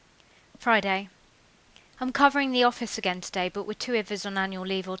Friday. I'm covering the office again today, but with two others on annual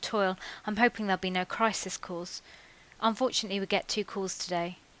leave or toil, I'm hoping there'll be no crisis calls. Unfortunately, we get two calls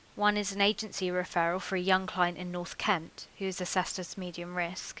today. One is an agency referral for a young client in North Kent, who is assessed as medium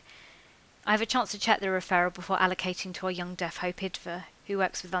risk. I have a chance to check the referral before allocating to our young deaf Hope Idva, who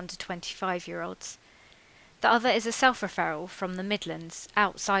works with under 25-year-olds. The other is a self-referral from the Midlands,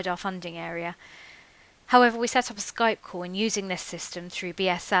 outside our funding area. However, we set up a Skype call, and using this system through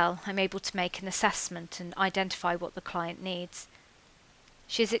BSL, I'm able to make an assessment and identify what the client needs.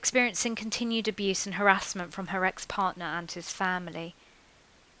 She is experiencing continued abuse and harassment from her ex-partner and his family.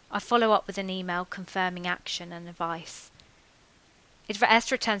 I follow up with an email confirming action and advice. Idva S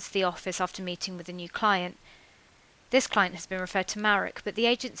returns to the office after meeting with a new client. This client has been referred to Marek, but the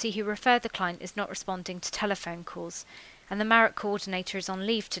agency who referred the client is not responding to telephone calls, and the Marek coordinator is on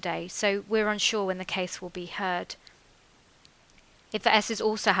leave today, so we're unsure when the case will be heard. Idva S is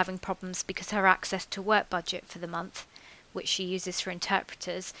also having problems because her access to work budget for the month, which she uses for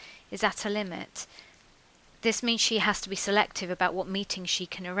interpreters, is at a limit. This means she has to be selective about what meetings she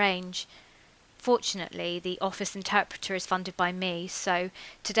can arrange. Fortunately, the office interpreter is funded by me, so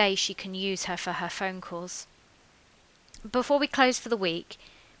today she can use her for her phone calls. Before we close for the week,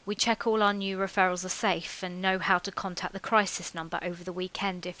 we check all our new referrals are safe and know how to contact the crisis number over the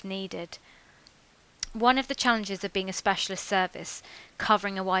weekend if needed. One of the challenges of being a specialist service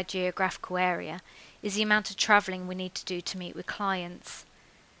covering a wide geographical area is the amount of travelling we need to do to meet with clients.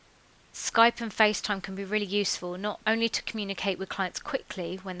 Skype and FaceTime can be really useful, not only to communicate with clients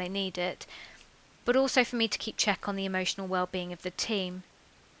quickly when they need it, but also for me to keep check on the emotional well-being of the team.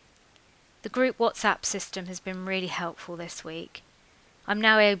 The group WhatsApp system has been really helpful this week. I'm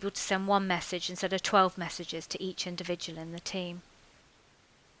now able to send one message instead of 12 messages to each individual in the team.